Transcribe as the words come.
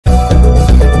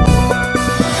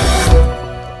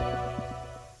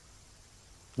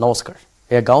নমস্কাৰ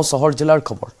এয়া গাঁও চহৰ জিলাৰ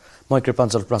খবৰ মই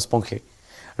কৃপাঞ্জল ৰাজবংশী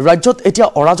ৰাজ্যত এতিয়া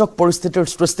অৰাজক পৰিস্থিতিৰ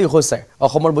সৃষ্টি হৈছে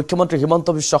অসমৰ মুখ্যমন্ত্ৰী হিমন্ত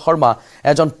বিশ্ব শৰ্মা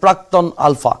এজন প্ৰাক্তন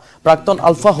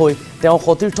আলফা হৈ তেওঁ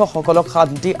সতীৰ্থসকলক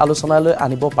শান্তি আলোচনালৈ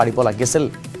আনিব পাৰিব লাগিছিল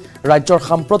ৰাজ্যৰ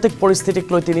সাম্প্ৰতিক পৰিস্থিতিক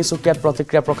লৈ তিনিচুকীয়াত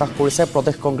প্ৰতিক্ৰিয়া প্ৰকাশ কৰিছে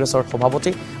প্ৰদেশ কংগ্ৰেছৰ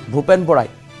সভাপতি ভূপেন বৰাই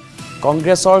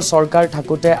কংগ্ৰেছৰ চৰকাৰ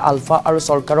থাকোতে আলফা আৰু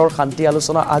চৰকাৰৰ শান্তি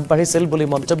আলোচনা আগবাঢ়িছিল বুলি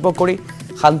মন্তব্য কৰি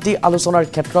শান্তি আলোচনাৰ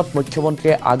ক্ষেত্ৰত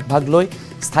মুখ্যমন্ত্ৰীয়ে আগভাগ লৈ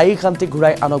স্থায়ী শান্তি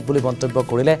ঘূৰাই আনক বুলি মন্তব্য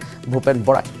কৰিলে ভূপেন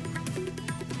বৰাই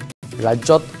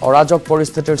ৰাজ্যত অৰাজক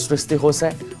পৰিস্থিতিৰ সৃষ্টি হৈছে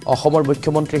অসমৰ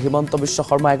মুখ্যমন্ত্ৰী হিমন্ত বিশ্ব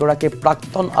শৰ্মা এগৰাকী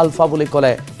প্ৰাক্তন আলফা বুলি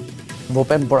ক'লে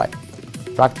ভূপেন বৰাই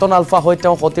প্ৰাক্তন আলফা হৈ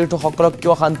তেওঁ সতীৰ্থসকলক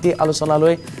কিয় শান্তি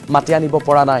আলোচনালৈ মাতি আনিব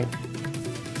পৰা নাই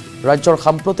ৰাজ্যৰ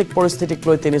সাম্প্ৰতিক পৰিস্থিতিক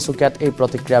লৈ তিনিচুকীয়াত এই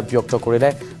প্ৰতিক্ৰিয়া ব্যক্ত কৰিলে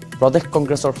প্ৰদেশ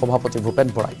কংগ্ৰেছৰ সভাপতি ভূপেন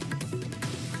বৰাই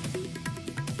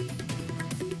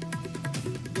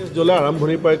জলা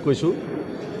আৰম্ভণিৰ পৰাই কৈছোঁ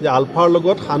যে আলফাৰ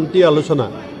লগত শান্তি আলোচনা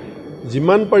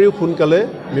যিমান পাৰি সোনকালে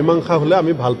মীমাংসা হ'লে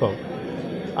আমি ভাল পাওঁ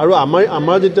আৰু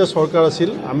আমাৰ যেতিয়া চৰকাৰ আছিল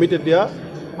আমি তেতিয়া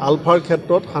আলফাৰ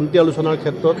ক্ষেত্ৰত শান্তি আলোচনাৰ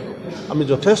ক্ষেত্ৰত আমি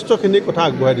যথেষ্টখিনি কথা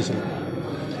আগবঢ়াই দিছিলোঁ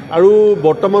আৰু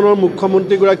বৰ্তমানৰ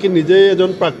মুখ্যমন্ত্ৰীগৰাকী নিজেই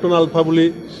এজন প্ৰাক্তন আলফা বুলি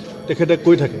তেখেতে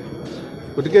কৈ থাকে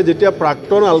গতিকে যেতিয়া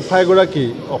প্ৰাক্তন আলফা এগৰাকী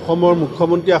অসমৰ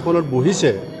মুখ্যমন্ত্ৰী আসনত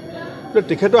বহিছে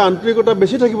তেখেতৰ আন্তৰিকতা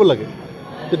বেছি থাকিব লাগে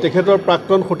যে তেখেতৰ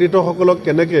প্ৰাক্তন সতীৰ্থসকলক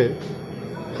কেনেকৈ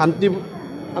শান্তি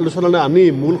আলোচনালৈ আনি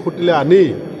মূল খুঁটিলৈ আনি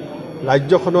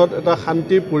ৰাজ্যখনত এটা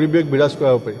শান্তিৰ পৰিৱেশ বিৰাজ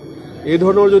কৰাব পাৰি এই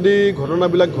ধৰণৰ যদি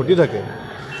ঘটনাবিলাক ঘটি থাকে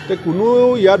তে কোনো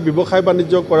ইয়াত ব্যৱসায়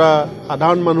বাণিজ্য কৰা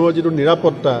সাধাৰণ মানুহৰ যিটো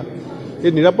নিৰাপত্তা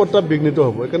এই নিৰাপত্তা বিঘ্নিত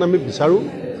হ'ব সেইকাৰণে আমি বিচাৰোঁ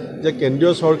যে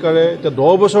কেন্দ্ৰীয় চৰকাৰে এতিয়া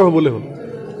 10 বছৰ হ'বলৈ হ'ল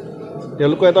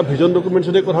তেওঁলোকৰ এটা ভিজন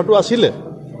ডকুমেণ্টছতে কথাটো আছিলে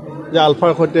যে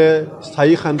আলফাৰ সৈতে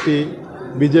স্থায়ী শান্তি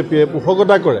বিজেপিয়ে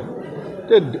পোষকতা কৰে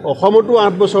অসমতো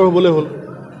 8 বছৰ হ'বলৈ হ'ল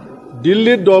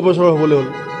দিল্লীত 10 বছৰ হ'বলৈ হ'ল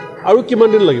আৰু কিমান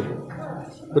দিন লাগিব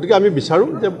গতিকে আমি বিচাৰোঁ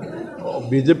যে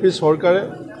বিজেপি চৰকাৰে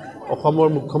অসমৰ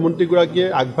মুখ্যমন্ত্ৰীগৰাকীয়ে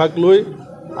আগভাগ লৈ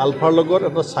আলফাৰ লগত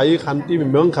এটা স্থায়ী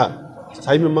মীমাংসা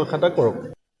এটা কৰক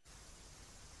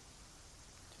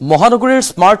মহানগৰীৰ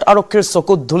স্মাৰ্ট আৰক্ষীৰ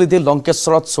চকুত ধুলি দি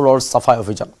লংকেশ্বৰত চোৰৰ চাফাই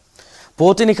অভিযান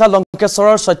পুৱতি নিশা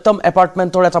লংকেশ্বৰৰ সত্যম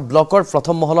এপাৰ্টমেণ্টৰ এটা ব্লকৰ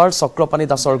প্ৰথম মহলাৰ চক্ৰপানী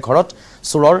দাসৰ ঘৰত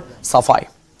চোৰৰ চাফাই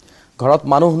ঘৰত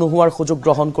মানুহ নোহোৱাৰ সুযোগ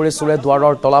গ্ৰহণ কৰি চোৰে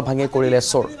দুৱাৰৰ তলা ভাঙি কৰিলে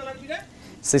চোৰ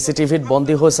চিচিটিভিত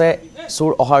বন্দী হৈছে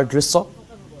চোৰ অহাৰ দৃশ্য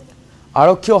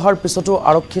আৰক্ষী অহাৰ পিছতো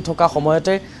আৰক্ষী থকা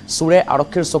সময়তে চোৰে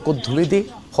আৰক্ষীৰ চকুত ধুলি দি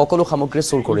সকলো সামগ্ৰী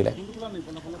চুৰ কৰিলে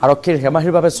আৰক্ষীৰ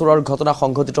হেমাহিৰ বাবে চোৰৰ ঘটনা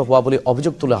সংঘটিত হোৱা বুলি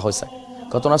অভিযোগ তোলা হৈছে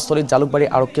ঘটনাস্থলীত জালুকবাৰী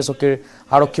আৰক্ষী চকীৰ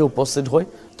আৰক্ষী উপস্থিত হৈ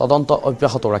তদন্ত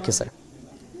অব্যাহত ৰাখিছে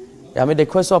আমি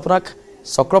দেখুৱাইছোঁ আপোনাক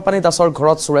চক্ৰপানী দাসৰ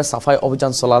ঘৰত চোৰে চাফাই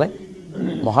অভিযান চলালে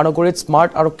মহানগৰীত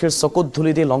স্মাৰ্ট আৰক্ষীৰ চকুত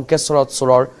ধুলি দি লংকেশ্বৰত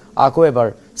চোৰৰ আকৌ এবাৰ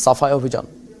চাফাই অভিযান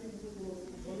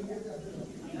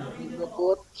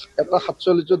এটা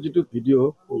 47 যিটো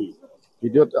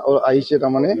ভিডিঅ'ত আহিছে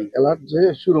তাৰমানে এলাৰ্ট যে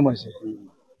চুৰ সোমাইছে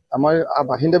আমাৰ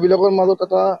বাসিন্দাবিলাকৰ মাজত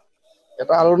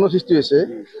এটা আলোড়নৰ সৃষ্টি হৈছে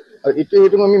আৰু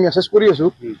সেইটো আমি মেছেজ কৰি আছোঁ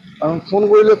কাৰণ ফোন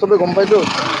কৰিলে চবে গম পাইতো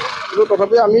কিন্তু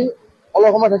তথাপি আমি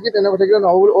অলপ সময় থাকি তেনেকৈ থাকিলে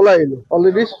নহ'ব বুলি ওলাই আহিলোঁ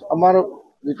অলৰেডি আমাৰ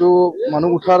যিটো মানুহ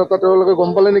উঠাৰ এটা তেওঁলোকে গম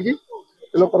পালে নেকি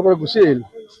তেওঁলোক তাৰ পৰা গুচি আহিল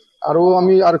আৰু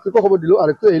আমি আৰক্ষীকো খবৰ দিলোঁ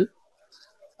আৰক্ষী আহিল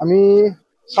আমি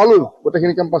চালোঁ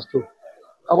গোটেইখিনি কেম্পাছটো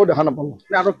আকৌ দেখা নাপালোঁ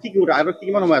আৰক্ষী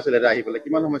কিমান সময় আছিলে আহি পেলাই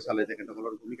কিমান সময় চালে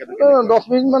তেখেতসকলৰ ভূমিকাটো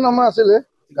 10 মিনিটমান সময় আছিলে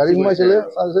গাড়ী সোমাইছিলে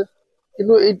চাইছে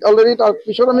কিন্তু এই অলৰেডি তাৰ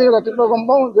পিছত আমি ৰাতিপুৱা গম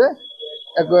পাওঁ যে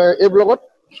এই ব্লকত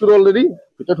চুৰ অলৰেডি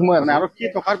ভিতৰত সোমাই আছে আৰক্ষী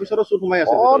থকাৰ পিছতো চুৰ সোমাই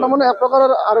আছে তাৰমানে এক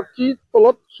প্ৰকাৰৰ আৰক্ষী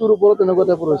তলত চুৰ ওপৰত তেনেকুৱা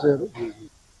টাইপৰ হৈছে আৰু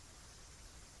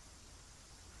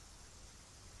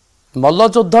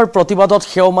মল্লযুদ্ধৰ প্ৰতিবাদত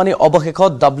সেওমানি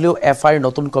অৱশেষত WFIৰ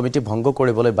নতুন কমিটি ভংগ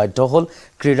কৰিবলৈ বাধ্য হ'ল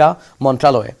ক্ৰীড়া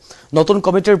মন্ত্ৰালয়ে নতুন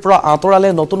কমিটিৰ পৰা আঁতৰালে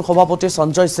নতুন সভাপতি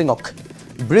সঞ্জয় সিঙক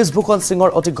ব্ৰিজভূষণ সিঙৰ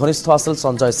অতি ঘনিষ্ঠ আছিল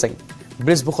সঞ্জয় সিং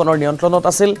ব্ৰিজভূষণৰ নিয়ন্ত্ৰণত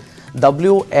আছিল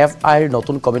WFIৰ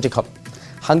নতুন কমিটিখন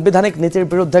সাংবিধানিক নীতিৰ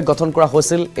বিৰুদ্ধে গঠন কৰা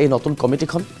হৈছিল এই নতুন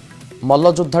কমিটিখন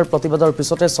মল্লযুদ্ধৰ প্ৰতিবাদৰ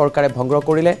পিছতে চৰকাৰে ভংগ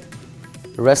কৰিলে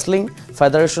ৰেছলিং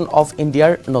ফেডাৰেশ্যন অফ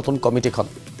ইণ্ডিয়াৰ নতুন কমিটিখন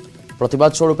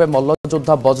প্ৰতিবাদ স্বৰূপে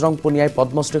মল্লযোদ্ধা বজৰং পুনিয়াই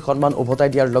পদ্মশ্ৰী সন্মান উভতাই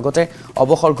দিয়াৰ লগতে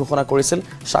অৱসৰ ঘোষণা কৰিছিল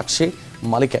সাক্ষী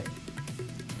মালিকে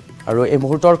আৰু এই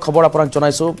মুহূৰ্তৰ খবৰ আপোনাক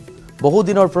জনাইছোঁ বহু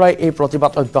দিনৰ পৰাই এই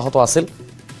প্ৰতিবাদ অব্যাহত আছিল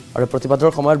আৰু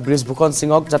প্ৰতিবাদৰ সময়ত ব্ৰিজভূষণ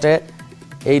সিঙক যাতে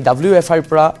এই WFIৰ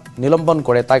পৰা নিলম্বন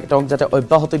কৰে তেওঁক যাতে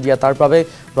অব্যাহতি দিয়ে তাৰ বাবে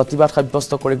প্ৰতিবাদ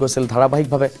সাব্যস্ত কৰি গৈছিল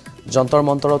ধাৰাবাহিকভাৱে যন্তৰ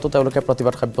মন্তৰতো তেওঁলোকে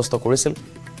প্ৰতিবাদ সাব্যস্ত কৰিছিল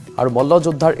আৰু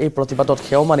মল্লযোদ্ধাৰ এই প্ৰতিবাদত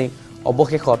সেওমানি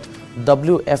অৱশেষত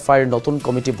WFIৰ নতুন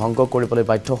কমিটি ভংগ কৰিবলৈ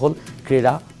বাধ্য হ'ল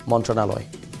ক্ৰীড়া মন্ত্ৰণালয়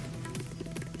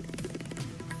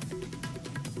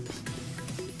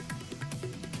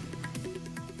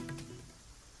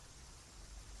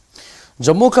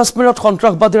জম্মু কাশ্মীৰত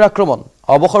সন্ত্ৰাসবাদীৰ আক্ৰমণ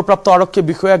অৱসৰপ্ৰাপ্ত আৰক্ষী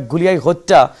বিষয়াক গুলিয়াই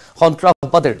হত্যা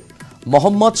সন্ত্ৰাসবাদীৰ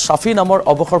মোহাম্মদ শাফি নামৰ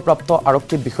অৱসৰপ্ৰাপ্ত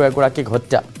আৰক্ষী বিষয়াগৰাকীক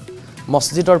হত্যা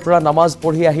মছজিদৰ পৰা নামাজ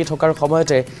পঢ়ি আহি থকাৰ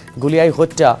সময়তে গুলিয়াই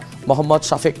হত্যা মোহাম্মদ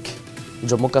শাফিক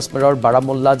জম্মু কাশ্মীৰৰ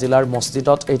বাৰামুল্লা জিলাৰ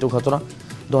মছজিদত এইটো ঘটনা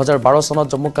 2012 চনত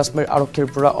জম্মু কাশ্মীৰ আৰক্ষীৰ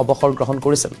পৰা অৱসৰ গ্ৰহণ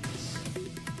কৰিছিল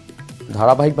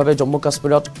ধাৰাবাহিকভাৱে জম্মু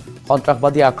কাশ্মীৰত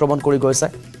সন্ত্ৰাসবাদী আক্ৰমণ কৰি গৈছে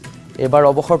এবাৰ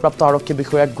অৱসৰপ্ৰাপ্ত আৰক্ষী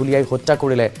বিষয়াক গুলিয়াই হত্যা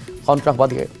কৰিলে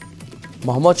সন্ত্ৰাসবাদীয়ে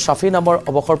মোহাম্মদ শাফি নামৰ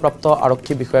অৱসৰপ্ৰাপ্ত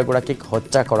আৰক্ষী বিষয়াগৰাকীক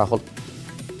হত্যা কৰা হ'ল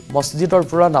মছজিদৰ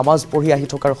পৰা নামাজ পঢ়ি আহি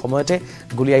থকাৰ সময়তে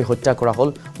গুলিয়াই হত্যা কৰা হ'ল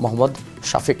মোহাম্মদ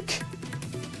শাফিক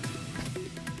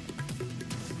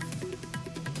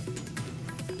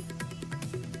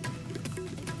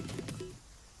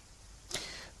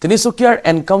তিনিচুকীয়াৰ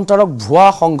এনকাউণ্টাৰক ভুৱা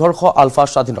সংঘৰ্ষ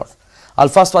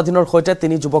আলফা স্বাধীনৰ সৈতে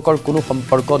তিনি যুৱকৰ কোনো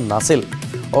সম্পৰ্ক নাছিল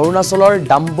অৰুণাচলৰ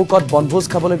ডাম্বুকত বনভোজ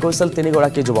খাবলৈ গৈছিল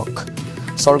তিনিগৰাকী যুৱক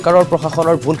চৰকাৰৰ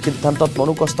প্ৰশাসনৰ ভুল সিদ্ধান্তত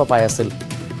মনোকষ্ট পাই আছিল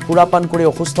সুৰাপান কৰি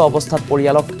অসুস্থ অৱস্থাত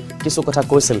পৰিয়ালক কিছু কথা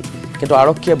কৈছিল কিন্তু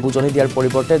আৰক্ষীয়ে বুজনি দিয়াৰ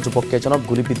পৰিৱৰ্তে যুৱককেইজনক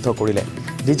গুলিবিদ্ধ কৰিলে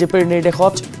ডিজিপিৰ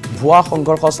নিৰ্দেশত ভুৱা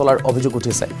সংঘৰ্ষ চলাৰ অভিযোগ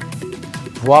উঠিছে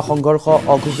ভুৱা সংঘৰ্ষ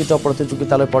অঘোষিত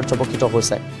প্ৰতিযোগিতালৈ পৰ্যবেক্ষিত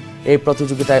হৈছে এই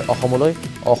প্ৰতিযোগিতাই অসমলৈ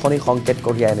অশনি সংকেত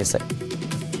কঢ়িয়াই আনিছে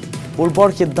পূৰ্বৰ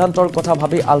সিদ্ধান্তৰ কথা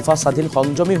ভাবি আলফা স্বাধীন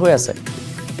সংযমী হৈ আছে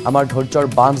আমাৰ ধৈৰ্যৰ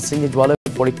বান্ধ ছিঙি যোৱালৈ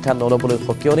পৰীক্ষা নলবলৈ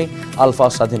সকিয়নি আলফা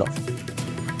স্বাধীনৰ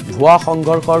ভুৱা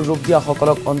সংঘৰ্ষৰ ৰূপ দিয়া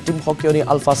সকলক অন্তিম সকিয়নি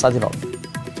আলফা স্বাধীনৰ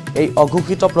এই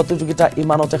অঘোষিত প্ৰতিযোগিতা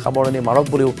ইমানতে সামৰণি মাৰক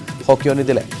বুলিও সকিয়নি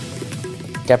দিলে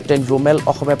কেপ্টেইন ৰুমেল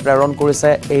অসমে প্ৰেৰণ কৰিছে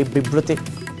এই বিবৃতি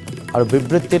আৰু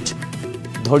বিবৃতিত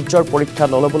ধৈৰ্যৰ পৰীক্ষা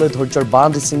নলবলৈ ধৈৰ্যৰ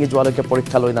বান্ধ ছিঙি যোৱালৈকে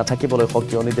পৰীক্ষা লৈ নাথাকিবলৈ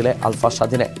সকিয়নি দিলে আলফা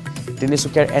স্বাধীনে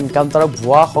তিনিচুকীয়াৰ এনকাউণ্টাৰক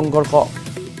ভুৱা সংঘৰ্ষ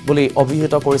বুলি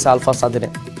অভিহিত কৰিছে আলফা স্বাধীনে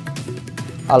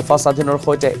আলফা স্বাধীনৰ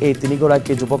সৈতে এই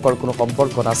তিনিগৰাকী যুৱকৰ কোনো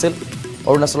সম্পৰ্ক নাছিল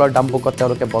অৰুণাচলৰ ডাম্বুকত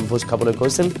তেওঁলোকে বনভোজ খাবলৈ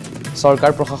গৈছিল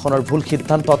চৰকাৰ প্ৰশাসনৰ ভুল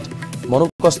সিদ্ধান্তত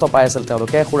মনোকষ্ট পাই আছিল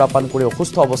তেওঁলোকে সুৰাপান কৰি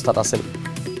অসুস্থ অৱস্থাত আছিল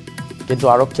কিন্তু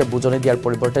আৰক্ষীয়ে বুজনি দিয়াৰ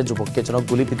পৰিৱৰ্তে যুৱককেইজনক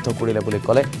গুলিবিদ্ধ কৰিলে বুলি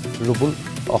ক'লে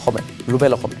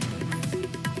ৰুবেল অসমে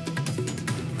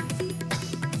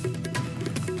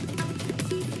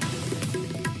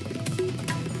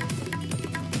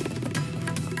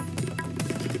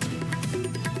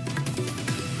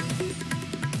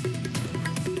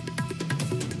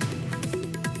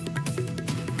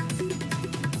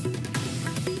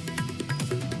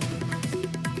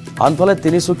আনফালে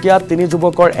তিনিচুকীয়া তিনি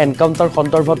যুৱকৰ এনকাউণ্টাৰ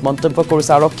সন্দৰ্ভত মন্তব্য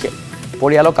কৰিছে আৰক্ষীয়ে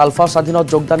পৰিয়ালক আলফা স্বাধীনত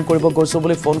যোগদান কৰিব গৈছো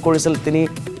বুলি ফোন কৰিছিল তিনি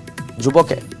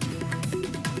যুৱকে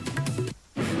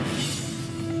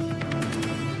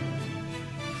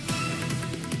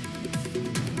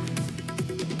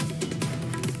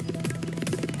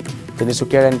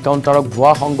তিনিচুকীয়াৰ এনকাউণ্টাৰক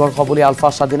ভুৱা সংঘৰ্ষ বুলি আলফা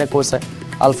স্বাধীনে কৈছে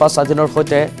আলফা স্বাধীনৰ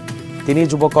সৈতে তিনি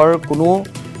যুৱকৰ কোনো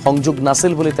সংযোগ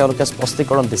নাছিল বুলি তেওঁলোকে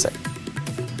স্পষ্টীকৰণ দিছে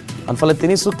আনফালে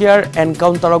তিনিচুকীয়াৰ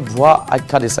এনকাউণ্টাৰক ভুৱা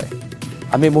আখ্যা দিছে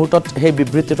আমি মুহূৰ্তত সেই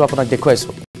বিবৃতিটো আপোনাক দেখুৱাইছো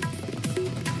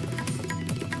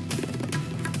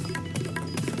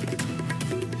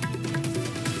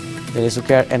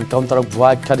তিনিচুকীয়াৰ এনকাউণ্টাৰক ভুৱা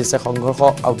আখ্যা দিছে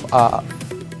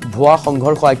ভুৱা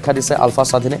সংঘৰ্ষ আখ্যা দিছে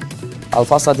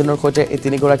আলফা স্বাধীনৰ সৈতে এই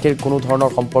তিনিগৰাকীৰ কোনো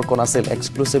ধৰণৰ সম্পৰ্ক নাছিল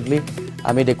এক্সক্লুচিভলি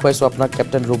আমি দেখুৱাইছো আপোনাক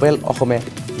কেপ্টেইন ৰুবেল অসমে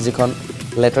যিখন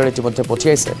লেটাৰ ইতিমধ্যে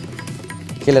পঠিয়াইছে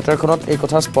সেই লেটাৰখনত এই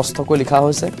কথা স্পষ্টকৈ লিখা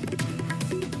হৈছে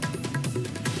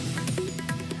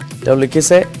তেওঁ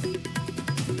লিখিছে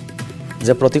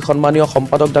যে প্ৰতি সন্মানীয়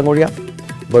সম্পাদক ডাঙৰীয়া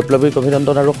বৈপ্লৱিক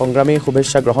অভিনন্দন আৰু সংগ্ৰামী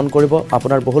শুভেচ্ছা গ্ৰহণ কৰিব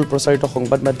আপোনাৰ বহুল প্ৰচাৰিত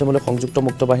সংবাদ মাধ্যমলৈ সংযুক্ত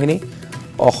মুক্ত বাহিনী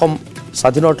অসম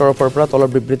স্বাধীনৰ তৰফৰ পৰা তলৰ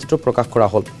বিবৃতিটো প্ৰকাশ কৰা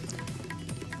হ'ল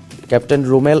কেপ্টেইন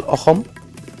ৰুমেল অসম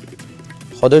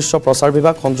সদস্য প্ৰচাৰ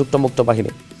বিভাগ সংযুক্ত মুক্ত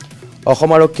বাহিনী অসম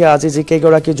আৰক্ষীয়ে আজি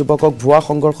যিকেইগৰাকী যুৱকক ভুৱা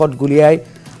সংঘৰ্ষত গুলিয়াই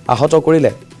আহত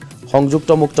কৰিলে সংযুক্ত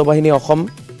মুক্ত বাহিনী অসম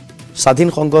স্বাধীন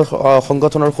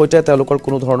সংগঠনৰ সৈতে তেওঁলোকৰ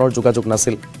কোনো ধৰণৰ যোগাযোগ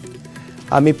নাছিল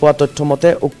আমি পোৱা তথ্যমতে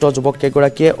উক্ত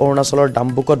যুৱককেইগৰাকীয়ে অৰুণাচলৰ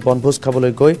ডাম্বুকত বনভোজ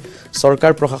খাবলৈ গৈ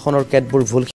চৰকাৰ প্ৰশাসনৰ কেতবোৰ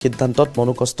ভুল সিদ্ধান্তত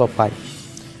মনোকষ্ট পায়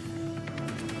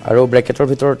আৰু ব্ৰেকেটৰ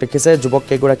ভিতৰত লিখিছে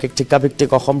যুৱককেইগৰাকীক ঠিকাভিত্তিক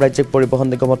অসম ৰাজ্যিক পৰিবহণ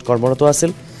নিগমত কৰ্মৰত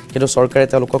আছিল কিন্তু চৰকাৰে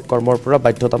তেওঁলোকক কৰ্মৰ পৰা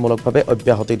বাধ্যতামূলকভাৱে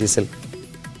অব্যাহতি দিছিল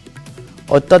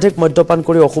অত্যাধিক মদ্যপান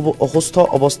কৰি অসুস্থ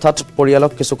অৱস্থাত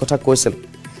পৰিয়ালক কিছু কথা কৈছিল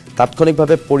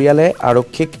তাৎক্ষণিকভাৱে পৰিয়ালে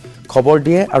আৰক্ষীক খবৰ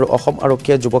দিয়ে আৰু অসম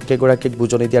আৰক্ষীয়ে যুৱককেইগৰাকীক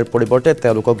বুজনি দিয়াৰ পৰিৱৰ্তে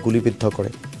তেওঁলোকক গুলিবিদ্ধ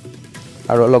কৰে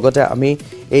আৰু লগতে আমি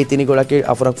এই তিনিগৰাকীৰ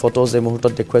আপোনাক ফটোজ এই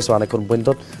মুহূৰ্তত দেখুৱাইছো আন এখন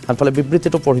বইণ্ডত আনফালে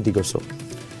বিবৃতিটো পঢ়ি দি গৈছো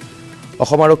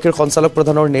অসম আৰক্ষীৰ সঞ্চালক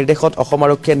প্ৰধানৰ নিৰ্দেশত অসম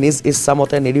আৰক্ষীয়ে নিজ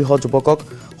ইচ্ছামতে নিৰীহ যুৱকক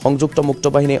সংযুক্ত মুক্ত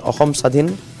বাহিনী অসম স্বাধীন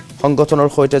সংগঠনৰ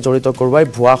সৈতে জড়িত কৰোৱাই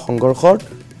ভুৱা সংঘৰ্ষৰ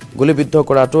গুলিবিদ্ধ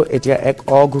কৰাটো এতিয়া এক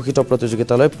অঘোষিত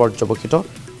প্ৰতিযোগিতালৈ পৰ্যবেক্ষিত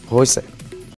হৈছে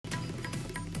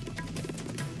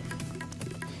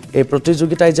এই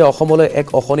প্ৰতিযোগিতাই যে অসমলৈ এক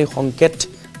অশনি সংকেত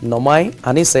নমাই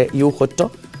আনিছে ইও সত্য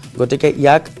গতিকে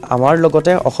ইয়াক আমাৰ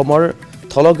লগতে অসমৰ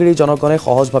থলগিৰি জনগণে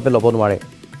সহজভাৱে ল'ব নোৱাৰে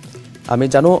আমি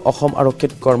জানো অসম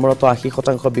আৰক্ষীত কৰ্মৰত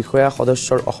 80% বিষয়া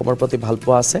সদস্যৰ অসমৰ প্ৰতি ভাল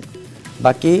পোৱা আছে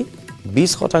বাকি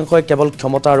 20% কেৱল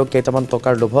ক্ষমতা আৰু কেইটামান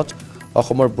টকাৰ লোভত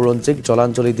অসমৰ বুৰঞ্জীক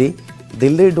জলাঞ্জলি দি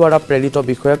দিল্লীৰ দ্বাৰা প্ৰেৰিত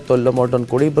বিষয়ক তল্যমৰ্দন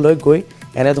কৰিবলৈ গৈ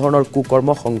এনে ধৰণৰ কুকৰ্ম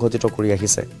সংঘটিত কৰি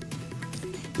আহিছে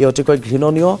ই অতিকৈ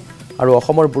ঘৃণনীয় আৰু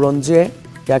অসমৰ বুৰঞ্জীয়ে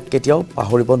ইয়াক কেতিয়াও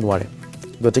পাহৰিব নোৱাৰে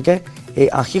গতিকে এই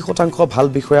 80% ভাল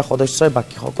বিষয়া সদস্যই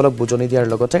বাকীসকলক বুজনি দিয়াৰ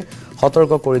লগতে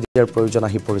সতৰ্ক কৰি দিয়াৰ প্ৰয়োজন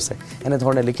আহি পৰিছে এনে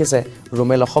ধৰণে লিখিছে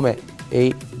ৰুমেল অসমে এই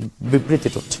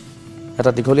বিবৃতিটোত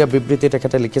এটা দীঘলীয়া বিবৃতি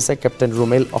তেখেতে লিখিছে কেপ্টেইন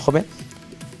ৰুমেল অসমে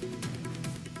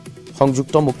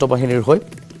সংযুক্ত মুক্ত বাহিনীৰ হৈ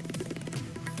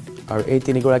আৰু এই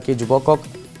তিনিগৰাকী যুৱকক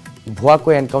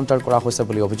ভুৱাকৈ এনকাউণ্টাৰ কৰা হৈছে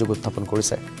বুলি অভিযোগ উত্থাপন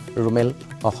কৰিছে ৰুমেল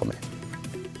অসমে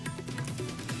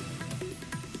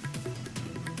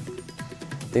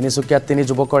তিনিচুকীয়াত তিনি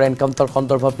যুৱকৰ এনকাউণ্টাৰ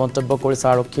সন্দৰ্ভত মন্তব্য কৰিছে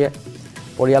আৰক্ষীয়ে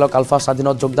পৰিয়ালক আলফা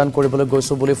স্বাধীনত যোগদান কৰিবলৈ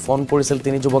গৈছো বুলি ফোন কৰিছিল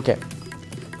তিনি যুৱকে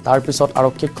তাৰ পিছত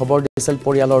আৰক্ষীক খবৰ দিছিল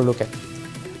পৰিয়ালৰ লোকে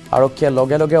আৰক্ষীয়ে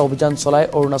লগে লগে অভিযান চলাই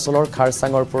অৰুণাচলৰ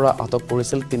খাৰসাঙৰ পৰা আটক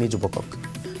কৰিছিল তিনি যুৱকক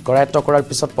কৰায়ত্ব কৰাৰ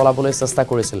পিছত পলাবলৈ চেষ্টা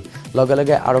কৰিছিল লগে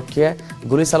লগে আৰক্ষীয়ে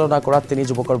গুলীচালনা কৰা তিনি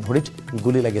যুৱকৰ ভৰিত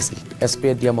গুলী লাগিছিল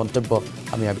এছপিয়ে দিয়া মন্তব্য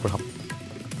আমি আগবঢ়াম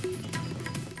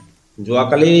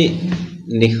যোৱাকালি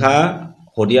নিশা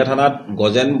হদিয়া থানাত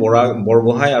গজেন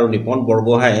বৰগোহাঁই আৰু নিপন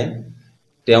বৰগোহাঁয়ে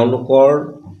তেওঁলোকৰ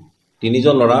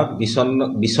তিনিজন ল'ৰা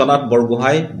বিশ্বনাথ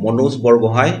বৰগোহাঁই মনোজ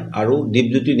বৰগোহাঁই আৰু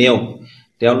দীপজ্যোতি নেওগ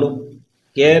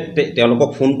তেওঁলোকক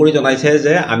ফোন কৰি জনাইছে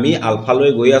যে আমি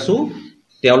আলফালৈ গৈ আছো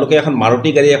তেওঁলোকে এখন মাৰুতি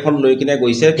গাড়ী এখন লৈ কিনে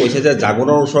কৈছে যে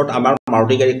জাগনৰ ওচৰত আমাৰ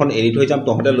মাৰুতি গাড়ীখন এৰি থৈ যাম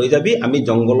তহঁতে লৈ যাবি আমি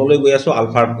জংগললৈ গৈ আছো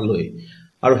আলফালৈ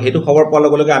আৰু হেতু খবৰ পোৱাৰ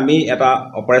লগে লগে আমি এটা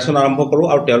অপাৰেচন আৰম্ভ কৰো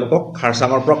আৰু তেওঁলোকক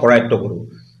খাৰসাঙৰ পৰা কৰায়ত্ব কৰো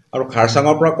আৰু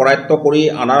খাৰসাঙৰ পৰা কৰায়ত্ব কৰি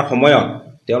আনাৰ সময়ত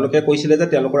তেওঁলোকে কৈছিলে যে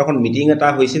তেওঁলোকৰ এখন মিটিং এটা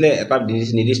হৈছিলে এটা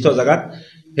নিৰ্দিষ্ট জায়গাত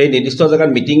সেই নিৰ্দিষ্ট জায়গাত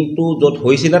মিটিংটো য'ত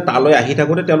হৈছিলে তালৈ আহি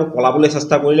থাকোতে তেওঁলোক পলাবলৈ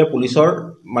চেষ্টা কৰিলে পুলিচৰ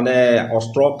মানে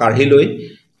অস্ত্ৰ কাঢ়ি লৈ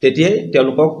তেতিয়াই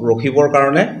তেওঁলোকক ৰখিবৰ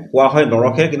কাৰণে কোৱা হয়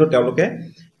নৰখে কিন্তু তেওঁলোকে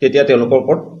তেতিয়া তেওঁলোকৰ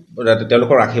ওপৰত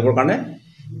তেওঁলোকক ৰাখিবৰ কাৰণে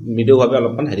মৃদুভাৱে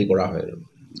অলপমান হেৰি কৰা হয়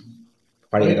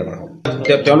পাৰি এটা কৰা হয়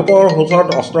তেওঁলোকৰ ওচৰত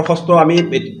অস্ত্ৰ শস্ত্ৰ আমি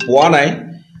পোৱা নাই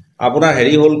আপোনাৰ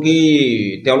হেৰি হ'ল কি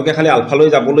তেওঁলোকে খালি আলফালৈ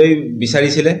যাবলৈ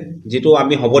বিচাৰিছিলে যেটো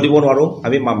আমি হ'ব দিব নোৱাৰো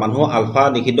আমি মানুহ আলফা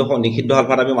নিষিদ্ধ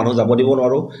আলফাত আমি মানুহ যাব দিব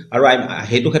নোৱাৰো আৰু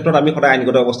হেতু ক্ষেত্ৰত আমি সদায়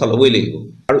আইনগত অৱস্থা ল'বই লাগিব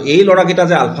আৰু এই ল'ৰাকেইটা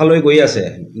যে আলফালৈ গৈ আছে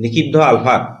নিষিদ্ধ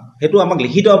আলফাত হেতু আমাক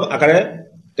লিখিত আকাৰে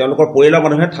তেওঁলোকৰ পৰিয়ালৰ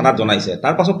মানুহে থানাত জনাইছে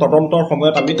তাৰ পাছত তদন্তৰ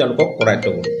সময়ত আমি তেওঁলোকক কৰায়ত্ব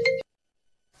কৰোঁ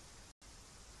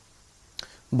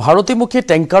ভাৰতীমুখী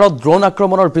টেংকাৰত ড্ৰোন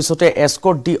আক্ৰমণৰ পিছতে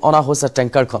এস্কৰ্ট দি অনা হৈছে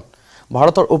টেংকাৰখন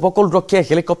ভাৰতৰ উপকূলৰক্ষীয়ে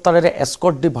হেলিকপ্টাৰেৰে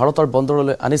এস্কৰ্ট দি ভাৰতৰ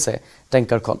বন্দৰলৈ আনিছে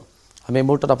টেংকাৰখন আমি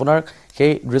মুহূৰ্তত আপোনাৰ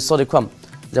সেই দৃশ্য দেখুৱাম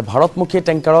যে ভাৰতমুখী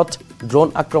টেংকাৰত ড্ৰোন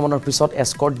আক্ৰমণৰ পিছত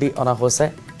এস্কৰ্ট দি অনা হৈছে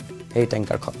এই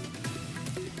টেংকাৰখন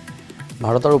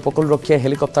ভাৰতৰ উপকূলৰক্ষীয়ে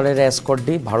হেলিকপ্টাৰেৰে এস্কৰ্ট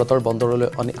দি ভাৰতৰ বন্দৰলৈ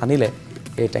আনিলে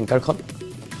এই টেংকাৰখন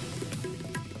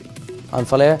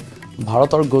আনফালে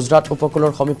ভাৰতৰ গুজৰাট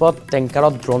উপকূলৰ সমীপত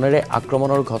টেংকাৰত ড্ৰোনেৰে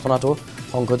আক্ৰমণৰ ঘটনাটো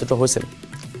সংঘটিত হৈছিল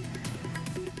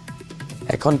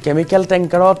এখন কেমিকেল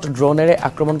টেংকাৰত ড্ৰোনেৰে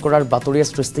আক্ৰমণ কৰাৰ বাতৰিয়ে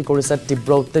সৃষ্টি কৰিছে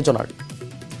তীব্ৰ উত্তেজনাৰ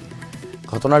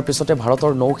ঘটনাৰ পিছতে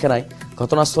ভাৰতৰ নৌসেনাই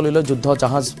ঘটনাস্থলীলৈ যুদ্ধ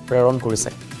জাহাজ প্ৰেৰণ কৰিছে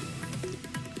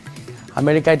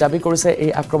আমেৰিকাই দাবী কৰিছে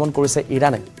এই আক্ৰমণ কৰিছে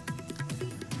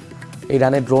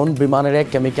ইৰানে ড্ৰোন বিমানেৰে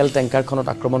কেমিকেল টেংকাৰখনত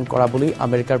আক্ৰমণ কৰা বুলি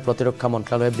আমেৰিকাৰ প্ৰতিৰক্ষা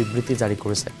মন্ত্ৰালয়ে বিবৃতি জাৰি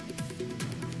কৰিছে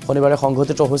শনিবাৰে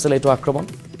সংঘটিত হৈছিল এইটো আক্ৰমণ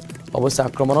অৱশ্যে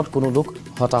আক্ৰমণত কোনো লোক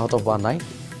হতাহত হোৱা নাই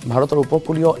ভাৰতৰ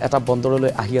উপকূলীয় এটা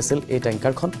বন্দৰলৈ আহি আছিল এই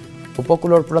টেংকাৰখন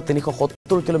উপকূলৰ পৰা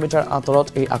 370 কিলোমিটাৰ আঁতৰত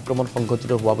এই আক্ৰমণ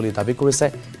সংঘটিত হোৱা বুলি দাবী কৰিছে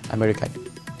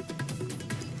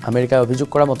আমেৰিকাই অভিযোগ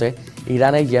কৰা মতে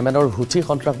ইৰানে ইয়েমেনৰ হুথি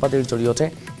সন্ত্ৰাসবাদীৰ জৰিয়তে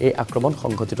এই আক্ৰমণ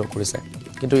সংঘটিত কৰিছে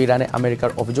কিন্তু ইৰানে আমেৰিকাৰ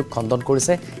অভিযোগ খণ্ডন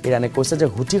কৰিছে ইৰানে কৈছে যে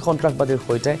হুথি সন্ত্ৰাসবাদীৰ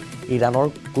সৈতে ইৰানৰ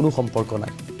কোনো সম্পৰ্ক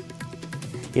নাই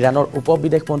ইৰানৰ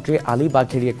উপবিদেশ মন্ত্ৰী আলী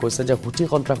বাঘেৰিয়ে কৈছে যে হুথি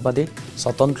সন্ত্ৰাসবাদী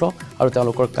স্বতন্ত্ৰ আৰু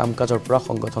তেওঁলোকৰ কামকাজৰ পৰা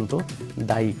সংগঠনটো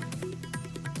দায়ী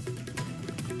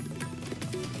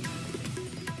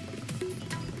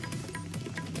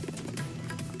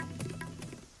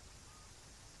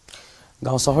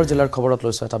গাঁও চহৰ জিলাৰ খবৰত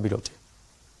লৈছো এটা বিৰতি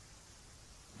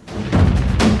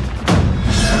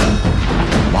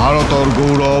ভাৰতৰ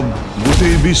গৌৰৱ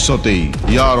গোটেই বিশ্বতেই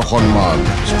ইয়াৰ সন্মান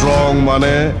ষ্ট্ৰং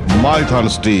মানে মাইথান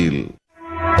ষ্টীল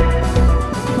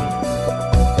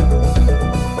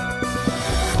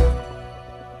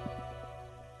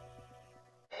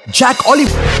Jack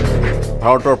Oliver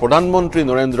ভাৰতৰ প্ৰধানমন্ত্ৰী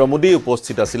নৰেন্দ্ৰ মোদী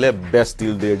উপস্থিত আছিলে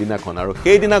বেষ্টিল ডেৰ দিনাখন আৰু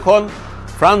সেই দিনাখন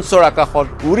ফ্ৰান্সৰ আকাশত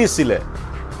উৰিছিলে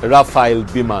ৰাফাইল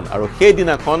বিমান আৰু সেই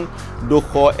দিনাখন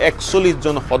 241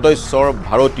 জন সদস্যৰ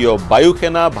ভাৰতীয়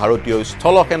বায়ুসেনা ভাৰতীয়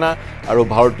স্থলসেনা আৰু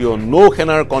ভাৰতীয়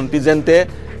নৌসেনাৰ কণ্টিজেণ্টে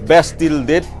বেষ্টিল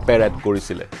ডেত পেৰেড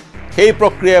কৰিছিলে সেই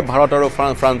প্ৰক্ৰিয়াই ভাৰত আৰু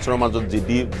ফ্ৰান্সৰ মাজত যি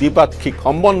দ্বিপাক্ষিক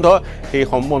সম্বন্ধ সেই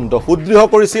সম্বন্ধ সুদৃঢ়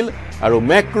কৰিছিল আৰু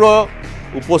মেক্ৰ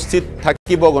উপস্থিত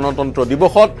থাকিব গণতন্ত্ৰ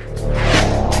দিৱসত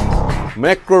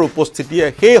মেক্ৰৰ উপস্থিতিয়ে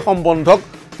সেই সম্বন্ধক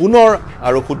পুনৰ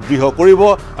আৰু সুদৃঢ় কৰিব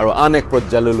আৰু আন এক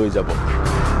পৰ্যায়লৈ লৈ যাব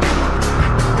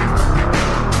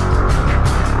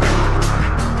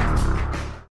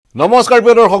নমস্কাৰ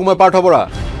প্ৰিয় দৰ্শক মই পাৰ্থ বৰা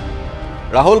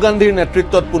ৰাহুল গান্ধীৰ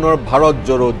নেতৃত্বত পুনৰ ভাৰত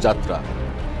জোড়ো যাত্ৰা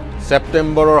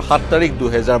সেপ্টেম্বৰৰ 7 তাৰিখ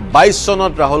 2022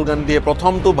 চনত ৰাহুল গান্ধীয়ে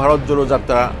প্ৰথমটো ভাৰত জোড়ো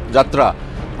যাত্ৰা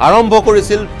আৰম্ভ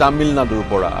কৰিছিল তামিলনাডুৰ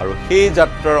পৰা আৰু সেই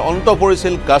যাত্ৰাৰ অন্ত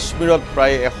পৰিছিল কাশ্মীৰত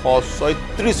প্ৰায়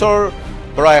 136ৰ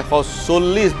পৰা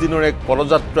 140 দিনৰ এক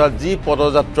পদযাত্ৰা যি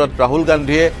পদযাত্ৰাত ৰাহুল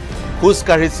গান্ধীয়ে খোজ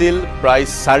কাঢ়িছিল প্ৰায়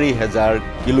 4000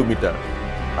 কিলোমিটাৰ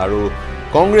আৰু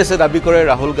কংগ্ৰেছে দাবী কৰে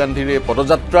ৰাহুল গান্ধীৰ এই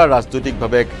পদযাত্ৰা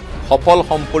ৰাজনৈতিকভাৱে এক সফল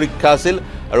সম্পৰীক্ষা আছিল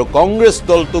আৰু কংগ্ৰেছ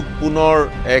দলটোক পুনৰ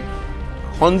এক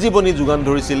সঞ্জীৱনী যোগান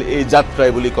ধৰিছিল এই যাত্ৰাই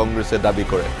বুলি কংগ্ৰেছে দাবী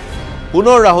কৰে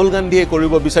পুনৰ ৰাহুল গান্ধীয়ে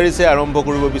কৰিব বিচাৰিছে আৰম্ভ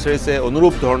কৰিব বিচাৰিছে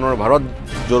অনুৰূপ ধৰণৰ ভাৰত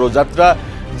জোড়ো যাত্ৰা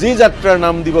যি যাত্ৰাৰ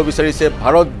নাম দিব বিচাৰিছে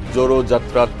ভাৰত জোড়ো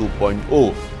যাত্ৰা 2.0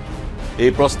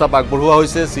 এই প্ৰস্তাৱ আগবঢ়োৱা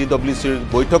হৈছে CWCৰ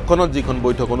বৈঠকখনত যিখন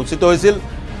বৈঠক অনুষ্ঠিত হৈছিল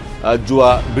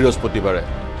যোৱা বৃহস্পতিবাৰে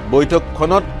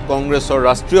বৈঠকখনত কংগ্ৰেছৰ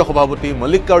ৰাষ্ট্ৰীয় সভাপতি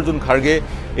মল্লিকাৰ্জুন খাৰ্গে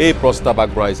এই প্ৰস্তাৱ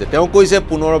আগবঢ়াইছে তেওঁ কৈছে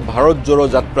পুনৰ ভাৰত জোড়ো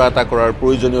যাত্ৰা এটা কৰাৰ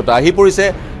প্ৰয়োজনীয়তা আহি পৰিছে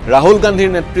ৰাহুল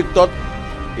গান্ধীৰ নেতৃত্বত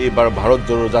এইবাৰ ভাৰত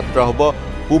জোড়ো যাত্ৰা হ'ব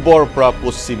পূবৰ পৰা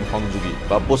পশ্চিম সংযোগী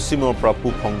বা পশ্চিমৰ পৰা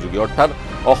পূব সংযোগী অৰ্থাৎ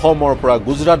অসমৰ পৰা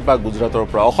গুজৰাট বা গুজৰাটৰ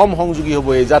পৰা অসম সংযোগী হ'ব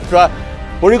এই যাত্ৰা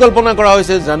পৰিকল্পনা কৰা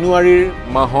হৈছে জানুৱাৰীৰ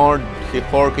মাহৰ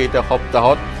শেষৰ কেইটা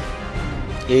সপ্তাহত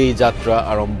এই যাত্ৰা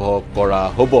আৰম্ভ কৰা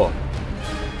হ'ব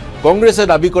কংগ্ৰেছে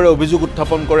দাবী কৰে অভিযোগ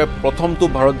উত্থাপন কৰে প্ৰথমটো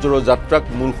ভাৰত জোড়ো যাত্ৰাক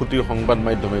মূলসুটিৰ সংবাদ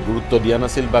মাধ্যমে গুৰুত্ব দিয়া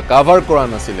নাছিল বা কাভাৰ কৰা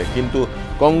নাছিল কিন্তু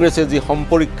কংগ্ৰেছে যি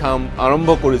সম্পৰীক্ষা আৰম্ভ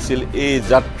কৰিছিল এই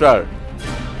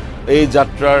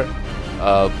যাত্ৰাৰ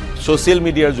সোশ্যাল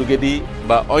মিডিয়াৰ যোগেদি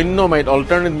বা অন্য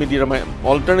অল্টাৰনেট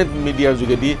মিডিয়াৰ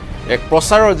যোগেদি এক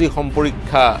প্ৰচাৰৰ যি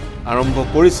সম্পৰীক্ষা আৰম্ভ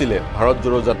কৰিছিলে ভাৰত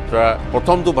জোড়ো যাত্ৰা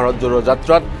প্ৰথমটো ভাৰত জোড়ো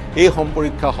যাত্ৰাত এই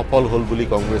সম্পৰীক্ষা সফল হ'ল বুলি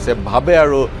কংগ্ৰেছে ভাবে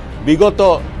আৰু বিগত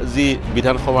যি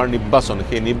বিধানসভাৰ নিৰ্বাচন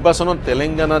সেই নিৰ্বাচনত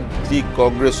তেলেংগানাত যি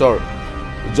কংগ্ৰেছৰ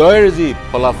জয়ৰ যি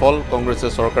ফলাফল কংগ্ৰেছে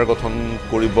চৰকাৰ গঠন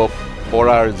কৰিব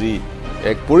পৰাৰ যি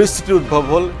এক পৰিস্থিতি উদ্ভৱ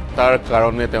হ'ল তাৰ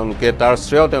কাৰণে তাৰ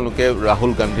শ্ৰেয় তেওঁলোকে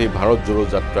ৰাহুল গান্ধী ভাৰত জোড়ো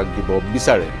যাত্ৰাক দিব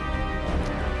বিচাৰে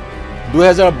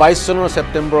 2022 চনৰ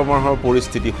ছেপ্টেম্বৰ মাহৰ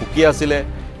পৰিস্থিতি সুকীয়া আছিলে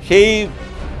সেই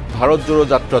ভাৰত জোড়ো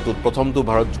যাত্ৰাটোত প্ৰথমটো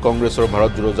কংগ্ৰেছৰ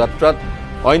ভাৰত জোড়ো যাত্ৰাত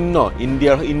অন্য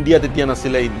ইণ্ডিয়া তেতিয়া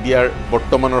নাছিলে ইণ্ডিয়াৰ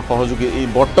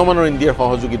বৰ্তমানৰ ইণ্ডিয়াৰ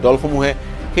সহযোগী দলসমূহে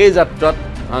সেই যাত্ৰাত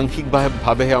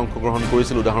আংশিকভাৱেহে অংশগ্ৰহণ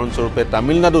কৰিছিল উদাহৰণস্বৰূপে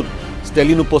তামিলনাডুত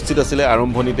ষ্টেলিন উপস্থিত আছিলে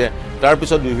আৰম্ভণিতে তাৰ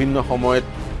পিছত বিভিন্ন সময়ত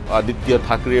আদিত্য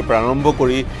ঠাকৰেৰ পৰা আৰম্ভ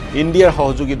কৰি ইণ্ডিয়াৰ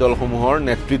সহযোগী দলসমূহৰ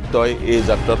নেতৃত্বই এই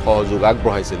যাত্ৰাত সহযোগ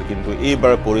আগবঢ়াইছিল কিন্তু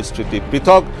এইবাৰ পৰিস্থিতি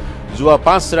পৃথক যোৱা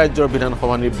 5 ৰাজ্যৰ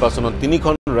বিধানসভা নিৰ্বাচনত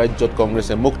 3খন ৰাজ্যত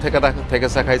কংগ্ৰেছে মুখ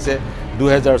ঠেকেচা খাইছে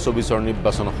 2024ৰ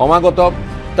নিৰ্বাচন সমাগত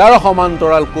তাৰ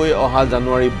সমান্তৰালকৈ অহা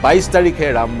জানুৱাৰী 22 তাৰিখে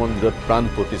ৰাম মন্দিৰত প্ৰাণ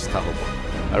প্ৰতিষ্ঠা হ'ব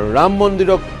আৰু ৰাম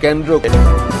মন্দিৰক কেন্দ্ৰ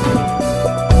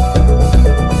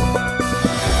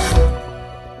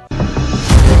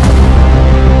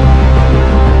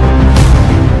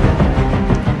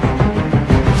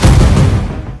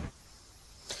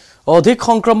অধিক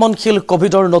সংক্ৰমণশীল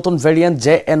কোভিডৰ নতুন ভেৰিয়েণ্ট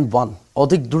JN1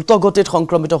 অধিক দ্ৰুতগতিত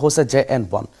সংক্ৰমিত হৈছে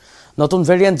JN1 নতুন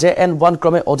ভেৰিয়েণ্ট JN1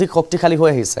 ক্ৰমে অধিক শক্তিশালী হৈ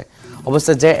আহিছে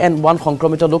অৱশ্যে JN1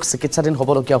 সংক্ৰমিত লোক চিকিৎসাধীন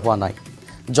হ'বলগীয়া হোৱা নাই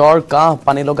জ্বৰ কাহ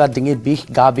পানী লগা ডিঙি বিষ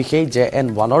গা বিষেই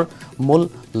JN1ৰ মূল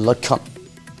লক্ষণ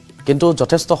কিন্তু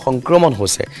যথেষ্ট সংক্ৰমণ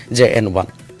হৈছে JN1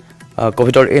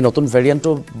 কোভিডৰ এই নতুন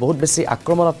ভেৰিয়েণ্টটো বহুত বেছি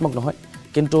আক্ৰমণাত্মক নহয়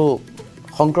কিন্তু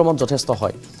সংক্ৰমণ যথেষ্ট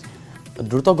হয়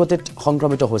দ্ৰুতগতিত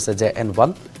সংক্ৰমিত হৈছে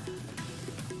JN1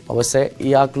 অৱশ্যে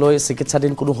ইয়াক লৈ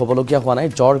চিকিৎসাধীন কোনো হ'বলগীয়া হোৱা নাই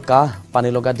জ্বৰ কাহ পানী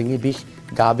লগা ডিঙি বিষ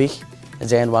গা বিষ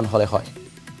JN1 হ'লে হয়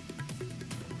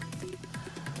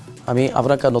আমি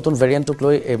আপোনাক নতুন ভেৰিয়েণ্টক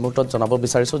লৈ এই মুহূৰ্তত জনাব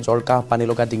বিচাৰিছোঁ জ্বৰ কাহ পানী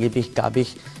লগা ডিঙি বিষ গা বিষ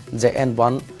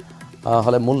JN1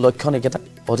 হ'লে মূল লক্ষণ একেটা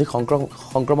অধিক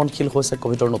সংক্ৰমণশীল হৈছে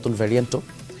কোভিডৰ নতুন ভেৰিয়েণ্টটো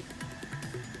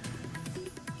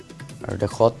আৰু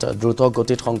দেশত দ্ৰুত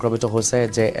গতিত সংক্ৰমিত হৈছে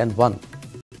JN1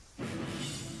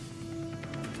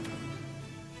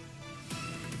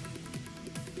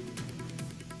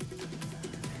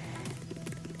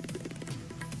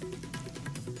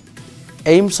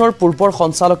 এইমছৰ পূৰ্বৰ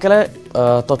সঞ্চালকে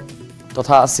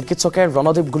তথা চিকিৎসকে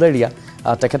ৰণদীপ গুলেৰিয়া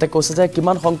তেখেতে কৈছে যে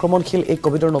কিমান সংক্ৰমণশীল এই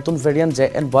কোভিডৰ নতুন ভেৰিয়েণ্ট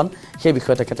JN1 সেই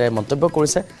বিষয়ে তেখেতে মন্তব্য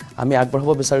কৰিছে আমি আগবঢ়াব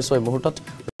বিচাৰিছো এই মুহূৰ্তত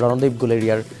ৰণদীপ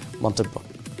গুলেৰিয়াৰ মন্তব্য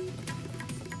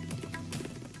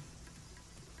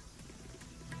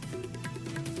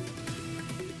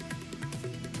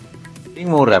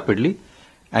more rapidly,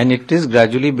 and it is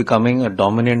gradually becoming a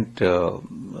dominant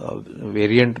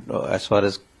variant as far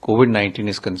as COVID-19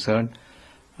 is concerned,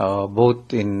 both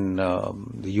in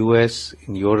the US,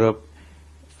 in Europe,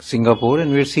 Singapore, and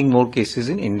we are seeing more cases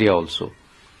in India also.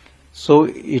 So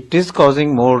it is causing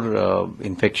more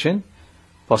infection,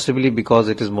 possibly because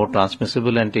it is more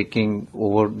transmissible and taking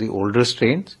over the older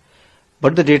strains.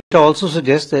 But the data also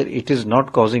suggests that it is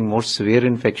not causing more severe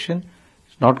infection,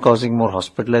 not causing more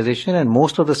hospitalization, and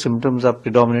most of the symptoms are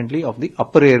predominantly of the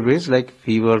upper airways like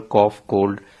fever, cough,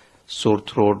 cold, sore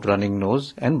throat, running nose,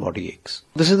 and body aches.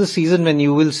 This is the season when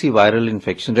you will see viral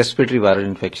infection, respiratory viral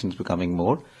infections becoming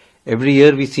more. Every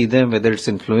year we see them, whether it's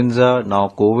influenza, now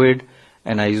COVID,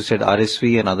 and as you said,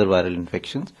 RSV and other viral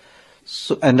infections.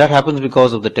 So, and that happens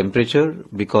because of the temperature,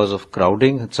 because of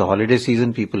crowding. It's a holiday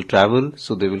season, people travel,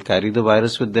 so they will carry the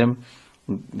virus with them.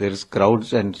 There is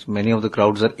crowds, and many of the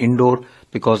crowds are indoor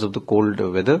because of the cold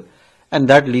weather, and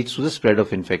that leads to the spread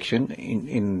of infection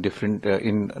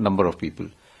in a number of people.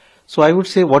 So I would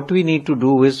say what we need to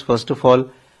do is, first of all,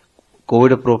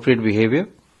 COVID appropriate behavior.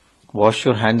 Wash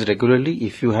your hands regularly.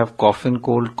 If you have cough and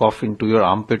cold, cough into your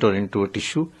armpit or into a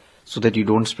tissue so that you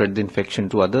don't spread the infection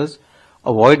to others.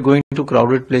 Avoid going to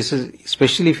crowded places,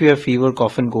 especially if you have fever,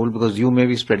 cough and cold, because you may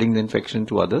be spreading the infection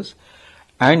to others.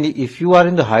 And if you are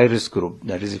in the high risk group,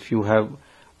 that is if you have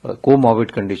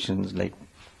comorbid conditions like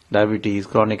diabetes,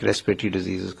 chronic respiratory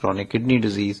diseases, chronic kidney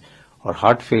disease, or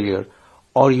heart failure,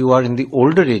 or you are in the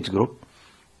older age group,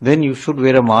 then you should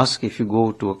wear a mask if you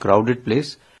go to a crowded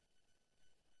place.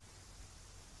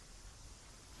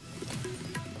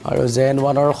 আৰু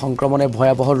JN1ৰ সংক্ৰমণে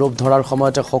ভয়াবহ ৰূপ ধৰাৰ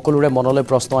সময়তে সকলোৰে মনলৈ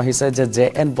প্ৰশ্ন আহিছে যে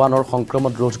JN1ৰ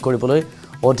সংক্ৰমণ ৰোধ কৰিবলৈ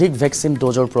অধিক ভেকচিন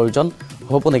ড'জৰ প্ৰয়োজন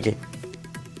হ'ব নেকি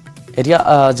এতিয়া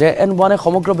JN1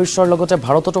 সমগ্ৰ বিশ্বৰ লগতে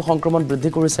ভাৰততো সংক্ৰমণ বৃদ্ধি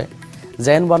কৰিছে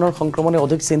JN1ৰ সংক্ৰমণে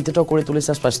অধিক চিন্তিত কৰি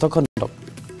তুলিছে স্বাস্থ্য খণ্ডক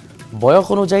বয়স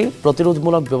অনুযায়ী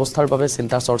প্ৰতিৰোধমূলক ব্যৱস্থাৰ বাবে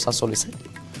চিন্তা চৰ্চা চলিছে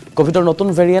কোভিডৰ নতুন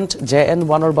ভেৰিয়েণ্ট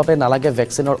JN1ৰ বাবে নালাগে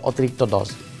ভেকচিনৰ অতিৰিক্ত ড'জ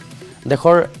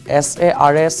দেশৰ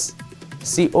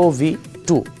SARS-CoV-2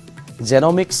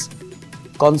 জেনমিক্স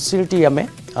কনচৰ্টিয়ামে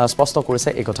স্পষ্ট কৰিছে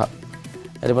এই কথা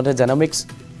ইতিমধ্যে জেনমিক্স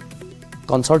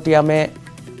কনচৰ্টিয়ামে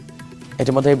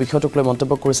ইতিমধ্যে এই বিষয়টোক লৈ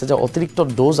মন্তব্য কৰিছে যে অতিৰিক্ত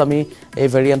ড'জ আমি এই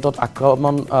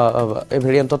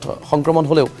ভেৰিয়েণ্টত সংক্ৰমণ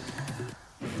হ'লেও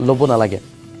ল'ব নালাগে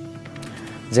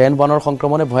JN1ৰ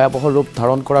সংক্ৰমণে ভয়াবহ ৰূপ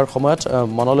ধাৰণ কৰাৰ সময়ত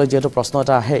মনলৈ যেটো প্ৰশ্ন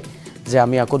এটা আহে যে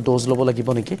আমি আকৌ ড'জ ল'ব লাগিব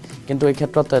নেকি কিন্তু এই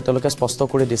ক্ষেত্ৰত তেওঁলোকে স্পষ্ট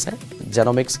কৰি দিছে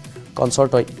জেনমিক্স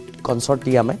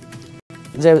কনচৰ্টিয়ামে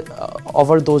যে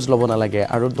অভাৰ ড'জ ল'ব নালাগে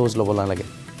আৰু ড'জ ল'ব নালাগে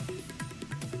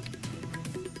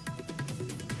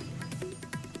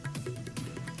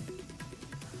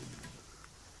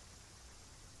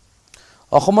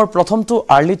অসমৰ প্ৰথমটো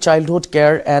early childhood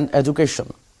care and education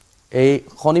এই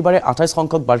শনিবাৰে 28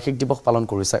 সংখ্যক বাৰ্ষিক দিৱস পালন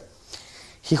কৰিছে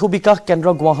শিশু বিকাশ কেন্দ্ৰ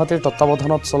গুৱাহাটীৰ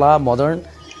তত্ত্বাৱধানত চলা মডাৰ্ণ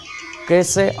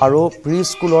কেছে আৰু প্ৰি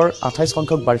স্কুলৰ 28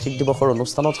 সংখ্যক বাৰ্ষিক দিৱসৰ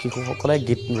অনুষ্ঠানত শিশুসকলে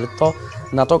গীত নৃত্য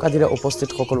নাটক আদিৰে উপস্থিত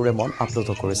সকলোৰে মন আপ্লুত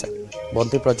কৰিছে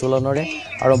বন্তি প্ৰজ্বলনেৰে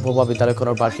আৰম্ভ হোৱা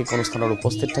বিদ্যালয়খনৰ বাৰ্ষিক অনুষ্ঠানৰ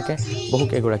উপস্থিত থাকে বহু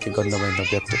এগৰাকী গণ্যমান্য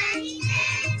ব্যক্তি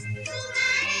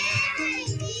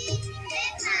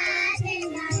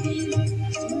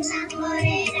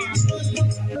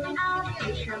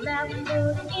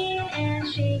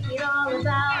Shake it all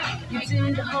about. You're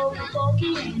doing the whole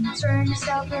folky and turn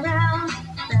yourself around.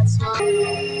 That's why.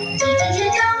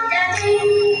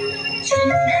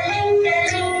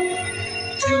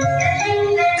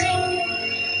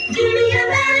 Give me a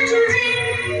mandarin.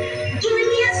 Give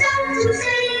me a song to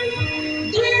sing.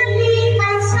 Give me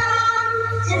a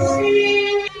song to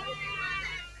sing.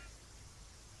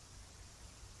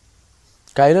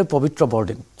 কাইলৈ পবিত্ৰ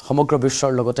বৰদিন সমগ্ৰ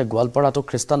বিশ্বৰ লগতে গোৱালপাৰাটো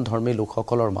খ্ৰীষ্টান ধৰ্মী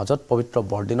লোকসকলৰ মাজত পবিত্ৰ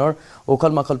বৰদিনৰ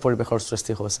উখল-মাখল পৰিৱেশৰ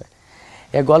সৃষ্টি হৈছে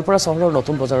এই গোৱালপাৰা চহৰৰ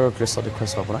নতুন বজাৰৰ দৃশ্য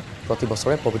দেখুৱাইছো আপোনাক প্ৰতি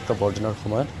বছৰে পবিত্ৰ বৰদিনৰ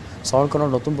সময়ত চহৰখনৰ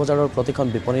নতুন বজাৰৰ প্ৰতিখন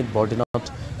বিপণীত বৰদিনত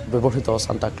ব্যৱহৃত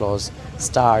সান্তা ক্লজ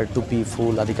ষ্টাৰ টুপি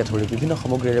ফুল আদিকে ধৰি বিভিন্ন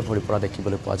সামগ্ৰীৰে ভৰি পৰা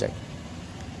দেখিবলৈ পোৱা যায়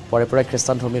পৰে পৰে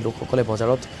খ্ৰীষ্টান ধৰ্মী লোকসকলে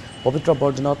বজাৰত পবিত্ৰ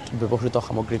বৰদিনত ব্যৱহৃত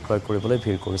সামগ্ৰী ক্ৰয় কৰিবলৈ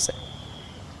ভিৰ কৰিছে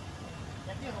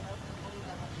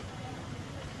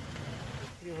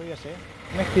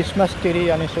मैं Christmas tree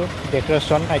आनिছোঁ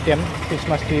decoration item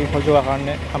Christmas tree सजোৱাৰ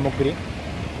কাৰণে সামগ্ৰী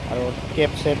আৰু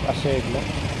কেপ সেট আছে এইবিলাক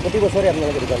প্ৰতি বছৰে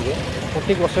আপোনালোকে দোকান দিয়ে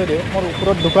প্ৰতি বছৰে মোৰ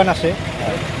ওপৰত দোকান আছে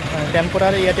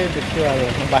টেম্পৰাৰী ইয়াতে দিছোঁ আৰু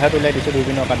বাহিৰত ওলাই দিছোঁ 2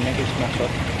 দিনৰ কাৰণে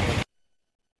খ্ৰীষ্টমাছত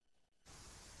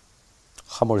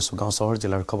সামৰিছোঁ গাঁও চহৰ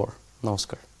জিলাৰ খবৰ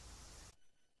নমস্কাৰ